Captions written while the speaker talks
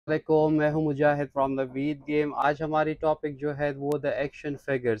वालेकुम, मैं हूं मुजाहिद फ्रॉम नवीद गेम। आज हमारी टॉपिक जो है वो द एक्शन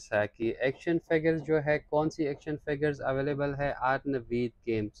फिगर्स है कि एक्शन फिगर्स जो है कौन सी एक्शन फिगर्स अवेलेबल है eight Naveed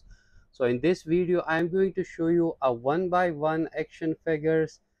games. So in this video I am going to show you a one by one action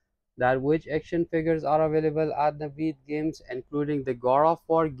figures, that which action figures are available at Naveed Games, including the God of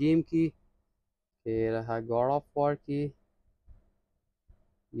War game की। ये रहा God of War की,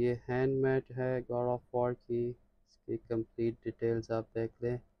 ये handmade है God of War की। इसकी complete details आप देख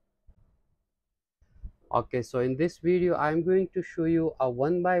लें। Okay, so in this video I'm going to show you a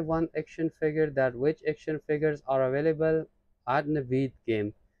one by one action figure, that which action figures are available at Naveed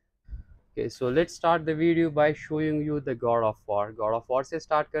game. Okay, so let's start the video by showing you the God of War। God of War से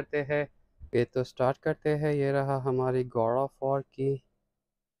start करते हैं। ये तो start करते हैं। ये रहा हमारी God of War की,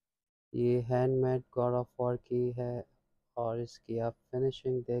 ये हैंडमेड God of War की है और इसकी आप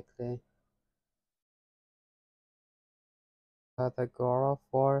फिनिशिंग देख लें। The God of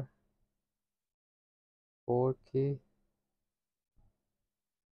War 4 की,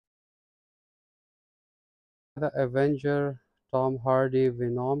 the Avenger Tom Hardy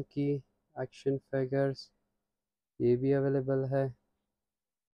Venom की एक्शन फिगर्स ये भी अवेलेबल है।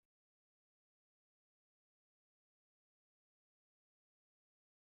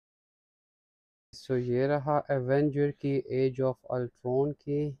 सो ये रहा एवेंजर की एज ऑफ अल्ट्रॉन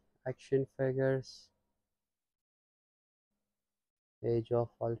की action figures, as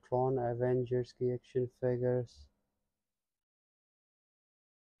of Ultron Avengers की एक्शन फिगर्स।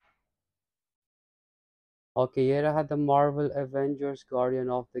 ओके, ये रहा the Marvel Avengers guardian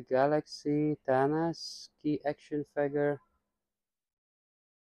of the Galaxy Thanos की action figure.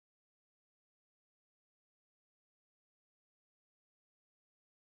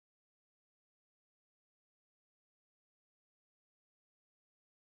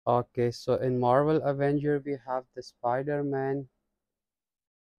 Okay, so in Marvel Avenger we have the Spiderman,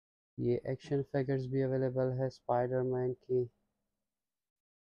 ये action figures भी available है Spiderman की।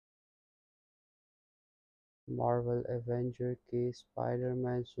 Marvel Avenger की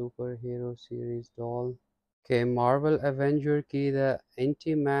Spiderman super hero series doll. Okay, Marvel Avenger की the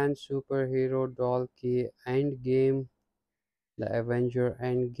anti-man super hero doll की end game, the Avenger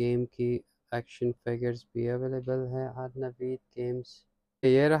end game की action figures भी available है आज नवीद गेम्स।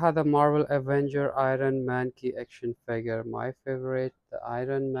 ये रहा the Marvel Avenger iron man की action figure, my favourite the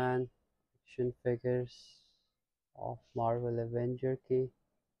iron man action figures of Marvel Avenger की।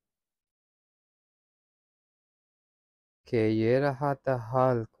 ये रहा द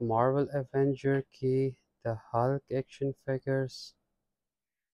हल्क मार्वल एवेंजर की, द हल्क एक्शन फिगर्स।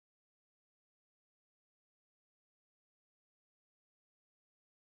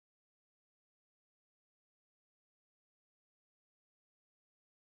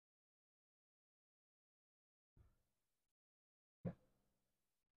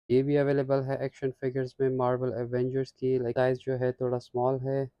 ये भी अवेलेबल है एक्शन फिगर्स में मार्वल एवेंजर्स की। लाइक साइज जो है थोड़ा स्मॉल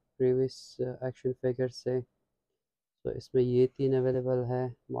है प्रीवियस एक्शन फिगर्स से, तो इसमें ये तीन अवेलेबल है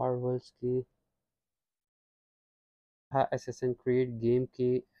मार्वल्स की। हाँ, एसेसिन क्रीड गेम की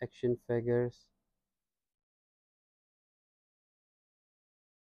एक्शन फिगर्स।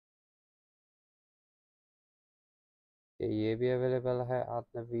 ये भी अवेलेबल है आप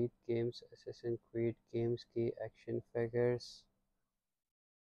Naveed games assassin creed games की एक्शन फिगर्स।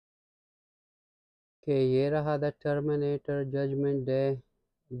 ये रहा the terminator judgement day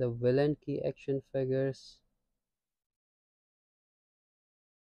the villain की एक्शन फिगर्स।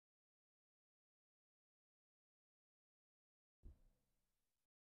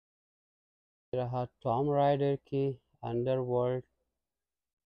 रहा टॉम राइडर की अंडरवर्ल्ड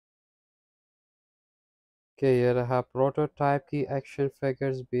के। ये रहा प्रोटोटाइप की एक्शन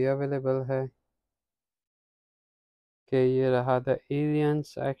फिगर्स भी अवेलेबल है। ये रहा द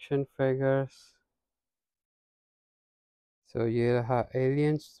एलियंस एक्शन फिगर्स। ये रहा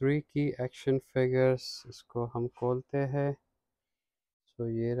एलियंस 3 की एक्शन फिगर्स, इसको हम खोलते हैं।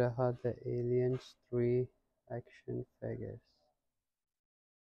 ये रहा द एलियंस 3 एक्शन फिगर्स।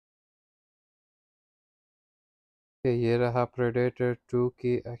 ये रहा प्रेडेटर 2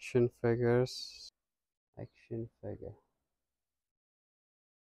 की action figures, action figure.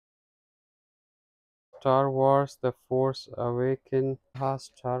 Star Wars the force awaken, हाँ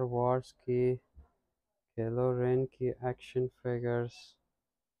स्टार वॉर्स की केलो रेन की एक्शन फिगर्स।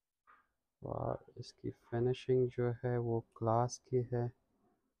 और इसकी फिनिशिंग जो है वो क्लास की है।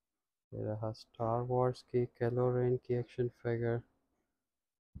 ये रहा स्टार वॉर्स की केलो रेन की action figure.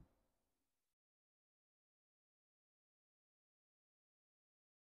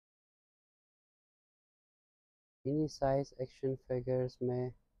 Mini size action figures में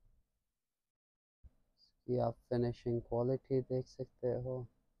इसकी आप फिनिशिंग क्वालिटी देख सकते हो।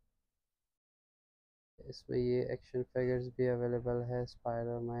 इसमें ये एक्शन फिगर्स भी अवेलेबल है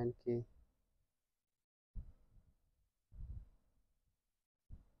स्पाइडरमैन की।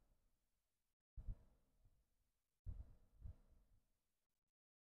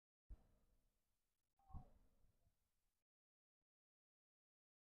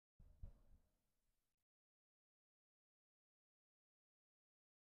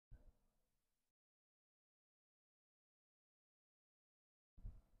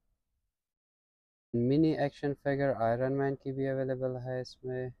 Mini action figure iron man की भी अवेलेबल है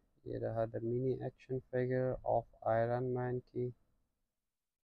इसमें। ये रहा the mini action figure of iron man की।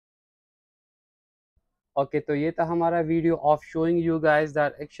 ओके, तो ये था हमारा video of showing you guys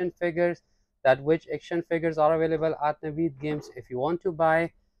that action figures, that which action figures are available at Naveed Games. If you want to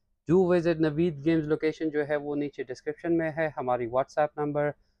buy, do visit Naveed Games location जो है वो नीचे description में है। हमारी व्हाट्सएप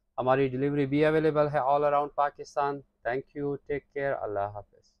नंबर, हमारी डिलीवरी भी available है all around Pakistan. Thank you, take care, अल्लाह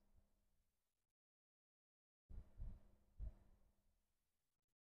हाफिज़।